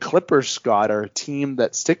 the Clippers, Scott, are a team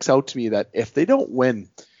that sticks out to me that if they don't win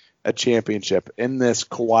a championship in this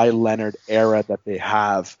Kawhi Leonard era that they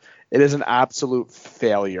have, it is an absolute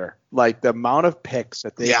failure. Like the amount of picks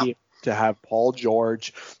that they gave to have Paul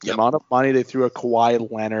George, the amount of money they threw at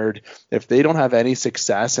Kawhi Leonard, if they don't have any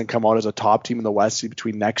success and come out as a top team in the West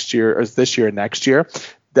between this year and next year,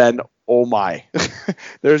 then oh my,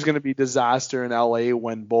 there's going to be disaster in LA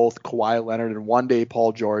when both Kawhi Leonard and one day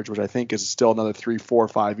Paul George, which I think is still another 3, 4,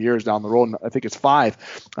 5 years down the road. I think it's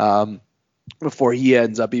 5. Before he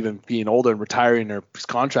ends up even being older and retiring or his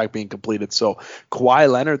contract being completed. So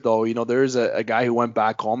Kawhi Leonard, though, there's a guy who went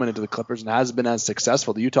back home and into the Clippers and hasn't been as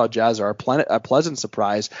successful. The Utah Jazz are a pleasant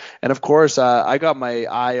surprise. And, of course, I got my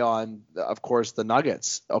eye on, of course, the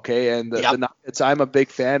Nuggets. Okay, and the Nuggets, I'm a big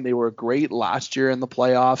fan. They were great last year in the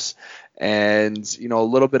playoffs. And, a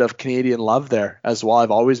little bit of Canadian love there as well.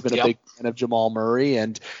 I've always been a big fan of Jamal Murray.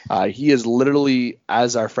 And he is literally,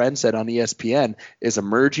 as our friend said on ESPN, is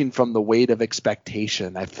emerging from the weight of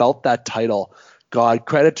expectation. I felt that title. God,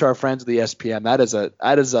 credit to our friends at the ESPN.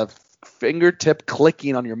 That is a fingertip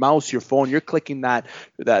clicking on your mouse, your phone. You're clicking that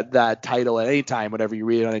title at any time, whenever you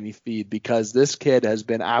read it on any feed, because this kid has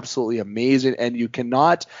been absolutely amazing. And you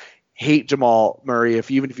cannot hate Jamal Murray if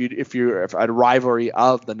you're a rivalry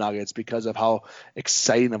of the Nuggets because of how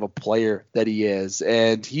exciting of a player that he is.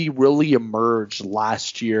 And he really emerged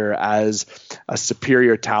last year as a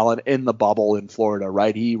superior talent in the bubble in Florida,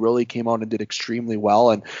 right? He really came out and did extremely well.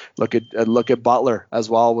 And look at Butler as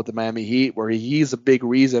well with the Miami Heat, where he's a big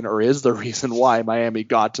reason, or is the reason why Miami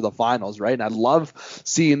got to the finals, right? And I love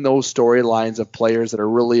seeing those storylines of players that are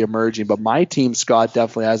really emerging. But my team, Scott,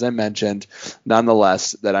 definitely, as I mentioned,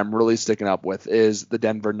 nonetheless, that I'm really sticking up with is the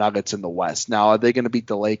Denver Nuggets in the West. Now, are they going to beat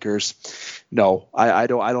the Lakers? No, I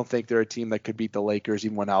don't think they're a team that could beat the Lakers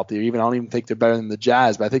even when out there. I don't even think they're better than the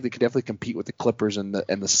Jazz, but I think they could definitely compete with the Clippers and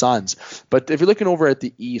the Suns. But if you're looking over at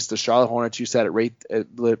the East, the Charlotte Hornets, you said it right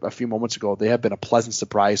a few moments ago, they have been a pleasant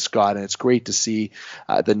surprise, Scott, and it's great to see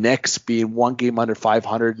the Knicks being one game under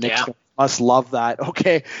 500. Knicks must love that.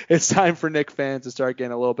 Okay, it's time for Knicks fans to start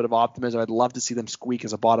getting a little bit of optimism. I'd love to see them squeak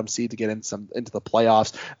as a bottom seed to get into the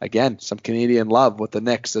playoffs. Again, some Canadian love with the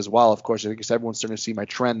Knicks as well. Of course, I think everyone's starting to see my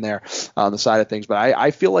trend there on the side of things. But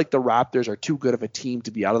I feel like the Raptors are too good of a team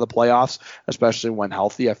to be out of the playoffs, especially when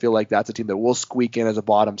healthy. I feel like that's a team that will squeak in as a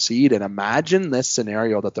bottom seed. And imagine this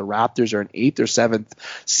scenario that the Raptors are an 8th or 7th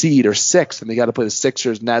seed or 6th, and they got to play the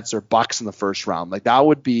Sixers, Nets, or Bucks in the first round. Like, that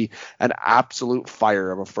would be an absolute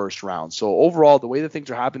fire of a first round. So overall, the way that things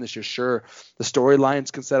are happening this year, sure, the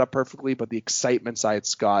storylines can set up perfectly, but the excitement side,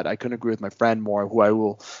 Scott, I couldn't agree with my friend more, who I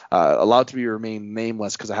will allow to remain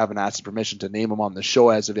nameless because I haven't asked his permission to name him on the show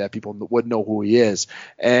as of yet. People would know who he is.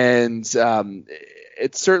 And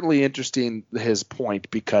it's certainly interesting, his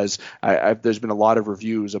point, because there's been a lot of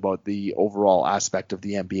reviews about the overall aspect of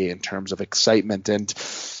the NBA in terms of excitement. And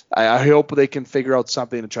I hope they can figure out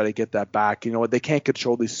something to try to get that back. You know what? They can't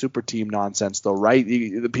control these super team nonsense, though, right?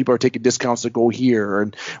 The people are taking discounts to go here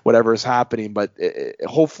and whatever is happening. But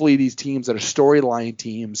hopefully these teams that are storyline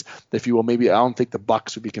teams, if you will, maybe I don't think the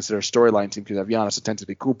Bucks would be considered a storyline team because of Giannis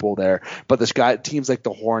Antetokounmpo there. But there's teams like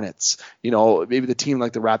the Hornets, you know, maybe the team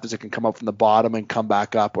like the Raptors that can come up from the bottom and come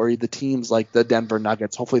back up, or the teams like the Denver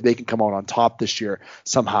Nuggets. Hopefully they can come out on top this year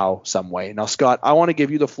somehow, some way. Now, Scott, I want to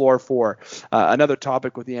give you the floor for another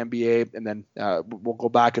topic with the NBA, and then we'll go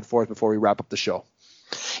back and forth before we wrap up the show.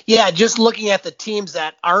 Yeah, just looking at the teams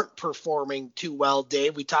that aren't performing too well,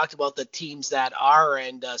 Dave. We talked about the teams that are,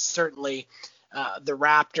 and certainly the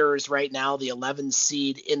Raptors right now, the 11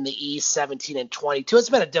 seed in the East, 17-22. It's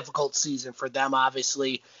been a difficult season for them,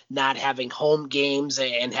 obviously, not having home games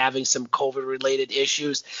and having some COVID-related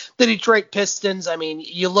issues. The Detroit Pistons, I mean,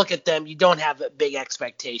 you look at them, you don't have big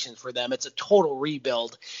expectations for them. It's a total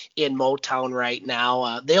rebuild in Motown right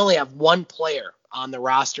now. They only have one player on the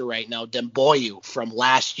roster right now, Demboyu, from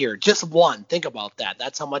last year. Just one. Think about that.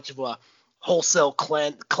 That's how much of a wholesale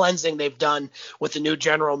cleansing they've done with the new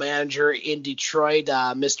general manager in Detroit,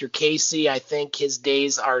 Mr. Casey. I think his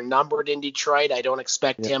days are numbered in Detroit. I don't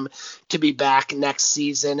expect him to be back next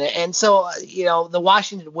season. And so, you know, the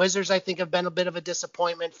Washington Wizards, I think, have been a bit of a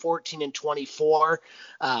disappointment, 14-24.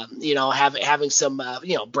 You know, having some,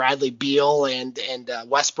 you know, Bradley Beal and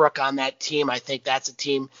Westbrook on that team. I think that's a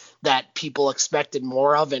team that people expected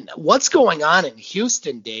more of. And what's going on in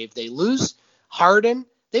Houston, Dave? They lose Harden.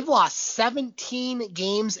 They've lost 17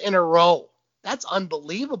 games in a row. That's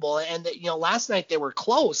unbelievable. And, you know, last night they were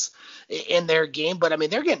close in their game, but, I mean,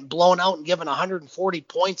 they're getting blown out and given 140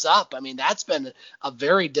 points up. I mean, that's been a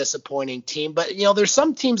very disappointing team. But, you know, there's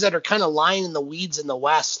some teams that are kind of lying in the weeds in the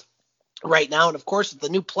West right now. And of course, with the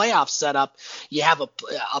new playoff setup, you have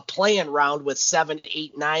a play-in round with 7,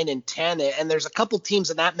 8, 9, and 10. And there's a couple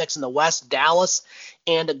teams in that mix in the West, Dallas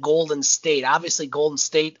and Golden State. Obviously, Golden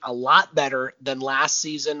State a lot better than last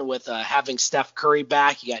season with having Steph Curry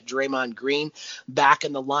back. You got Draymond Green back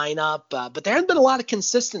in the lineup. But there hasn't been a lot of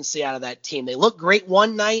consistency out of that team. They look great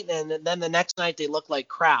one night, and then the next night they look like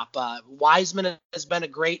crap. Wiseman has been a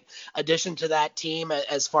great addition to that team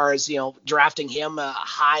as far as, you know, drafting him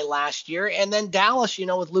high last year. And then Dallas, you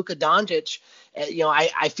know, with Luka Doncic, you know,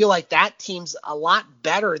 I feel like that team's a lot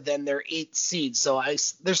better than their 8th seed. So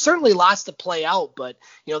there's certainly lots to play out, but,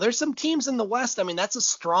 you know, there's some teams in the West. I mean, that's a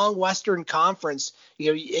strong Western Conference.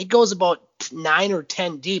 You know, it goes about 9 or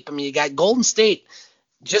 10 deep. I mean, you got Golden State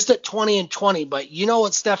just at 20-20, but you know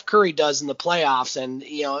what Steph Curry does in the playoffs, and,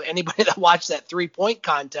 you know, anybody that watched that 3-point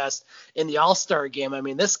contest in the All-Star game, I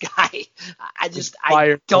mean, this guy,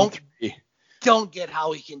 I don't get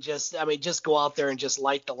how he can just go out there and just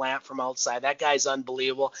light the lamp from outside. That guy's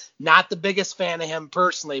unbelievable. Not the biggest fan of him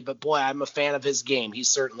personally, but boy, I'm a fan of his game. He's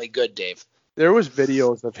certainly good, Dave. There was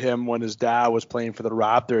videos of him when his dad was playing for the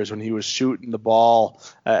Raptors when he was shooting the ball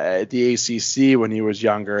at the ACC when he was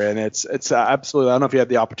younger, and it's absolutely. I don't know if you had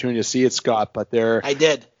the opportunity to see it, Scott, but I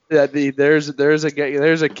did. There's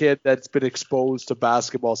a kid that's been exposed to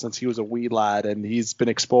basketball since he was a wee lad, and he's been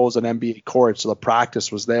exposed on NBA courts, so the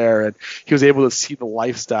practice was there, and he was able to see the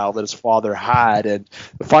lifestyle that his father had. And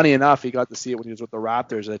funny enough, he got to see it when he was with the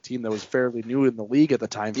Raptors, a team that was fairly new in the league at the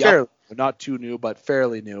time. Yep. Fairly, not too new, but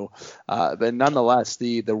fairly new. But nonetheless,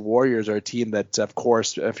 the Warriors are a team that, of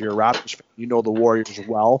course, if you're a Raptors fan, you know the Warriors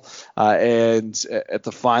well. And at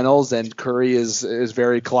the finals, and Curry is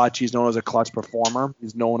very clutch. He's known as a clutch performer.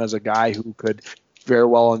 He's known as a guy who could very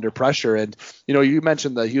well under pressure. And, you know, you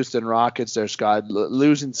mentioned the Houston Rockets there, Scott,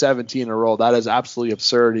 losing 17 in a row. That is absolutely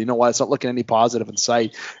absurd. You know what? It's not looking any positive in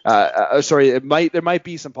sight. There might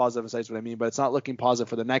be some positive in sight, is what I mean, but it's not looking positive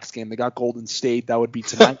for the next game. They got Golden State. That would be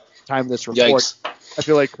tonight. Time this report. Yikes. I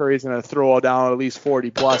feel like Curry's going to throw down at least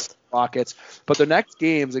 40 plus Rockets. But the next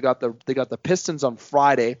games, they got the Pistons on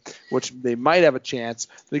Friday, which they might have a chance.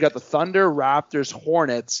 They got the Thunder, Raptors,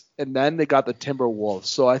 Hornets, and then they got the Timberwolves.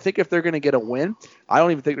 So I think if they're going to get a win, I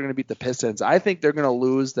don't even think they're going to beat the Pistons. I think they're going to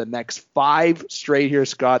lose the next 5 straight here,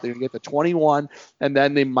 Scott. They're going to get the 21, and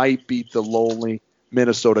then they might beat the lonely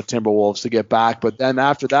Minnesota Timberwolves to get back. But then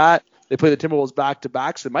after that, they play the Timberwolves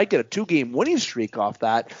back-to-back, so they might get a 2-game winning streak off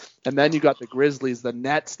that. And then you got the Grizzlies, the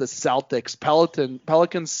Nets, the Celtics,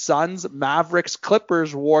 Pelicans, Suns, Mavericks,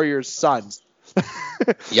 Clippers, Warriors, Suns.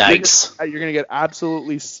 Yikes. You're going to get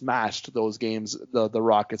absolutely smashed those games, the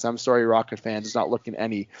Rockets. I'm sorry, Rocket fans. It's not looking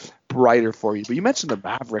any brighter for you. But you mentioned the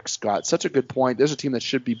Mavericks, Scott. Such a good point. There's a team that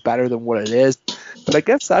should be better than what it is. But I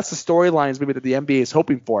guess that's the storylines maybe that the NBA is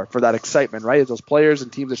hoping for that excitement, right? Is those players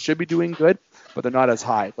and teams that should be doing good, but they're not as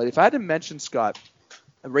high. But if I had to mention, Scott,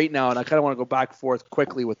 right now, and I kind of want to go back and forth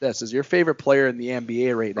quickly with this, is your favorite player in the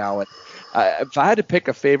NBA right now. And if I had to pick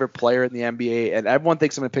a favorite player in the NBA, and everyone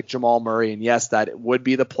thinks I'm going to pick Jamal Murray, and yes, that would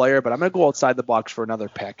be the player, but I'm going to go outside the box for another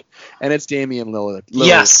pick, and it's Damian Lillard.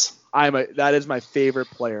 Yes. That is my favorite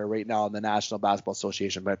player right now in the National Basketball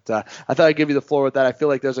Association. But I thought I'd give you the floor with that. I feel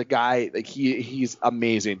like there's a guy, like he's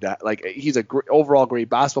amazing. He's a overall great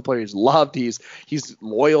basketball player. He's loved. He's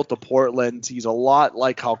loyal to Portland. He's a lot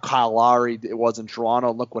like how Kyle Lowry was in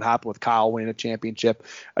Toronto. Look what happened with Kyle winning a championship.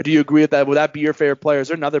 Do you agree with that? Would that be your favorite player? Is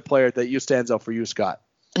there another player that stands out for you, Scott?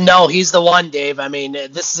 No, he's the one, Dave. I mean,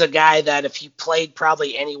 this is a guy that if he played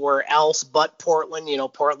probably anywhere else but Portland,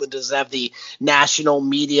 Portland doesn't have the national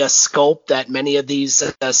media scope that many of these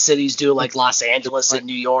cities do, like Los Angeles and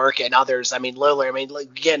New York and others. I mean, Lillard,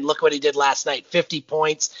 again, look what he did last night. 50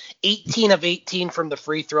 points, 18 of 18 from the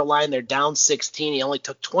free throw line. They're down 16. He only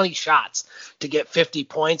took 20 shots to get 50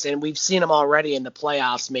 points, and we've seen him already in the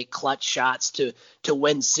playoffs make clutch shots to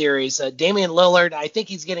win series. Damian Lillard, I think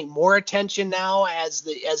he's getting more attention now as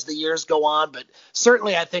the years go on, but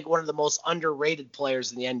certainly I think one of the most underrated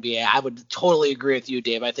players in the NBA. I would totally agree with you,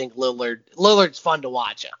 Dave. I think Lillard's fun to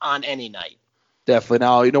watch on any night.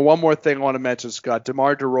 Definitely. Now, one more thing I want to mention, Scott.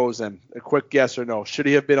 DeMar DeRozan, a quick yes or no. Should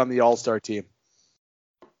he have been on the All-Star team?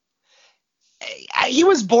 He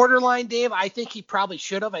was borderline, Dave. I think he probably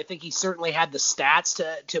should have. I think he certainly had the stats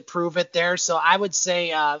to prove it there. So I would say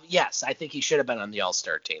yes, I think he should have been on the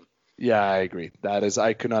All-Star team. Yeah, I agree.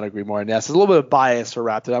 I could not agree more. And yes, it's a little bit of bias for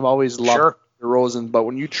Raptors. I've always loved DeRozan, but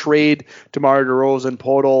when you trade DeMar DeRozan,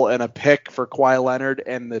 Podol, and a pick for Kawhi Leonard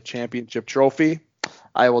and the championship trophy,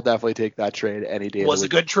 I will definitely take that trade any day. It was a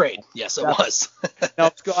good trade. Yes, it was.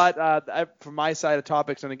 Now, Scott, from my side of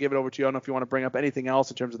topics, I'm going to give it over to you. I don't know if you want to bring up anything else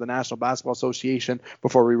in terms of the National Basketball Association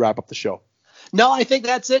before we wrap up the show. No, I think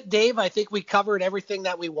that's it, Dave. I think we covered everything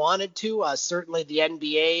that we wanted to. Certainly the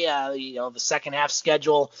NBA, the second half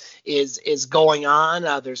schedule is going on.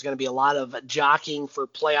 There's going to be a lot of jockeying for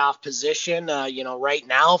playoff position. Right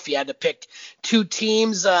now, if you had to pick two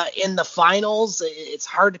teams in the finals, it's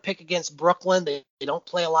hard to pick against Brooklyn. They don't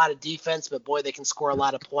play a lot of defense, but boy, they can score a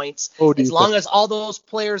lot of points. As long as all those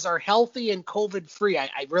players are healthy and COVID-free,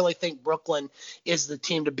 I really think Brooklyn is the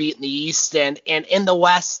team to beat in the East. And in the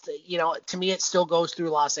West, to me, it still goes through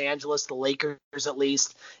Los Angeles, the Lakers at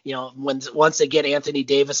least. Once they get Anthony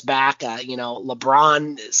Davis back,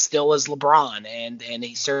 LeBron still is LeBron, and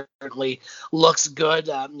he certainly looks good.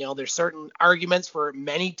 There's certain arguments for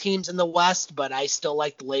many teams in the West, but I still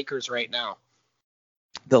like the Lakers right now.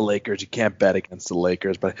 The Lakers, you can't bet against the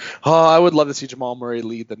Lakers, but I would love to see Jamal Murray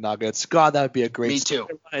lead the Nuggets. God, that would be a great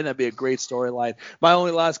storyline. That'd be a great storyline. My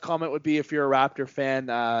only last comment would be, if you're a Raptor fan,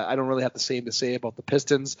 I don't really have the same to say about the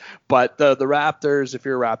Pistons, but the Raptors, if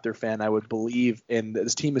you're a Raptor fan, I would believe in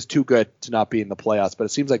this team is too good to not be in the playoffs. But it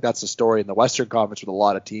seems like that's the story in the Western Conference with a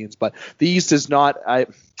lot of teams. But the East is not.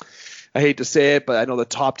 I hate to say it, but I know the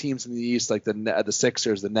top teams in the East, like the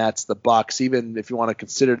Sixers, the Nets, the Bucks, even if you want to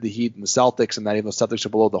consider the Heat and the Celtics, and that even the Celtics are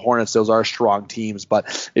below the Hornets, those are strong teams.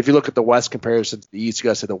 But if you look at the West comparison to the East, you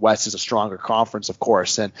got to say the West is a stronger conference, of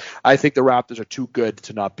course. And I think the Raptors are too good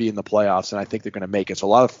to not be in the playoffs, and I think they're going to make it. So a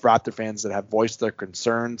lot of Raptor fans that have voiced their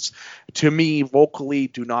concerns, to me, vocally,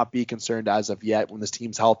 do not be concerned as of yet. When this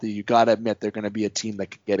team's healthy, you got to admit they're going to be a team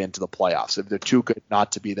that can get into the playoffs. If they're too good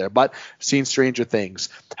not to be there. But I've seen stranger things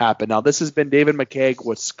happen. Now, this has been David McKeag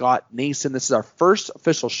with Scott Nason. This is our first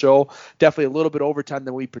official show. Definitely a little bit overtime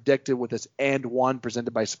than we predicted with this And One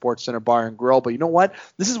presented by Sportscenter Bar and Grill. But you know what?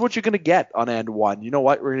 This is what you're going to get on And One. You know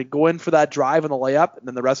what? We're going to go in for that drive and the layup, and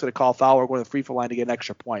then the rest are going to call foul. We're going to the free throw line to get an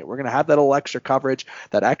extra point. We're going to have that little extra coverage,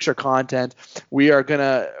 that extra content. We are going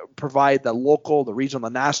to provide the local, the regional,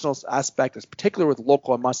 the national aspect, as particular with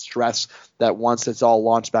local. I must stress that once it's all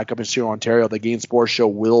launched back up in Toronto, Ontario, the Game Sports Show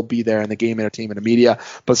will be there in the Game Entertainment and Media.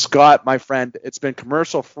 But Scott, my friend, it's been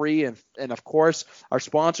commercial free, and of course our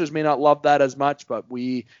sponsors may not love that as much, but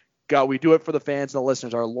we do it for the fans and the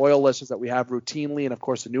listeners, our loyal listeners that we have routinely, and of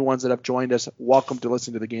course the new ones that have joined us. Welcome to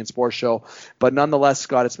listening to the Game Sports Show. But nonetheless,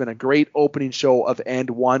 Scott, it's been a great opening show of And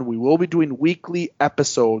One. We will be doing weekly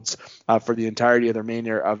episodes for the entirety of the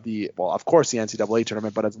remainder of of course the NCAA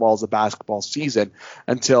tournament, but as well as the basketball season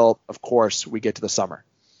until, of course, we get to the summer.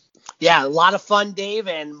 Yeah, a lot of fun, Dave,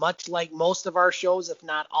 and much like most of our shows, if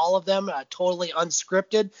not all of them, totally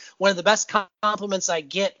unscripted. One of the best compliments I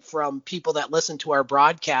get from people that listen to our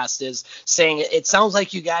broadcast is saying it sounds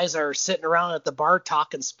like you guys are sitting around at the bar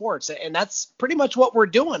talking sports, and that's pretty much what we're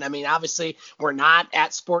doing. I mean, obviously, we're not at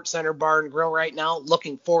Sportscenter Bar and Grill right now.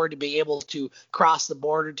 Looking forward to be able to cross the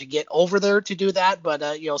border to get over there to do that, but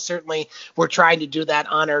certainly we're trying to do that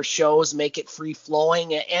on our shows, make it free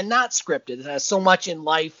flowing and not scripted. So much in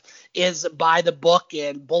life is by the book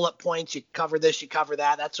and bullet points. You cover this, you cover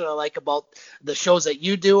that. That's what I like about the shows that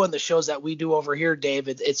you do and the shows that we do over here, Dave.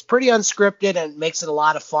 It's pretty unscripted and makes it a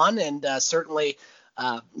lot of fun, and certainly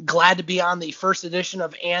glad to be on the first edition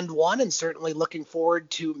of And One, and certainly looking forward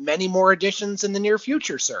to many more editions in the near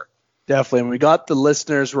future, sir. Definitely. And we got the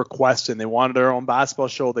listeners requesting. They wanted their own basketball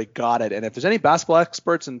show. They got it. And if there's any basketball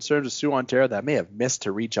experts in terms of Sioux, Ontario that may have missed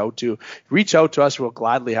to reach out to us. We'll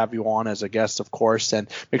gladly have you on as a guest, of course. And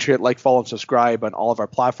make sure you hit like, follow, and subscribe on all of our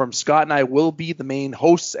platforms. Scott and I will be the main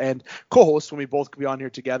hosts and co-hosts when we both can be on here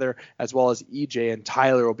together, as well as EJ and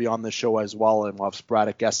Tyler will be on the show as well. And we'll have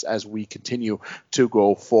sporadic guests as we continue to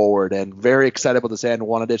go forward. And very excited about this And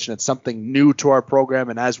One edition. It's something new to our program.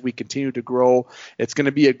 And as we continue to grow, it's going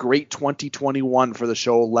to be a great 2021 for the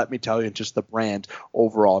show, let me tell you, and just the brand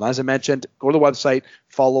overall. And as I mentioned, go to the website,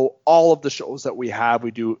 follow all of the shows that we have.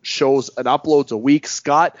 We do shows and uploads a week.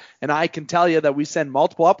 Scott and I can tell you that we send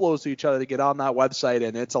multiple uploads to each other to get on that website,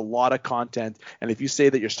 and it's a lot of content. And if you say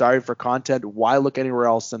that you're starving for content, why look anywhere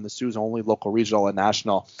else than the Sioux's only local, regional, and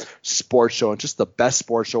national sports show, and just the best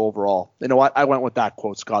sports show overall. You know what? I went with that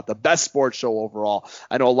quote, Scott. The best sports show overall.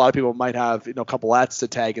 I know a lot of people might have a couple ads to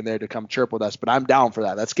tag in there to come chirp with us, but I'm down for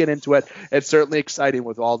that. Let's get into it. It's certainly exciting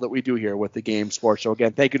with all that we do here with the Game Sports Show.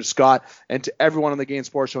 Again, thank you to Scott and to everyone on the Game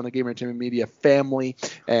Sports Show and the Game Entertainment Media family,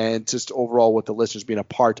 and just overall with the listeners being a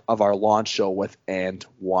part of our launch show with And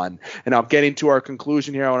One. And now getting to our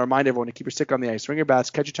conclusion here, I want to remind everyone to keep your stick on the ice, swing your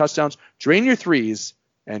bats, catch your touchdowns, drain your threes,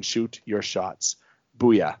 and shoot your shots.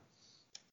 Booyah.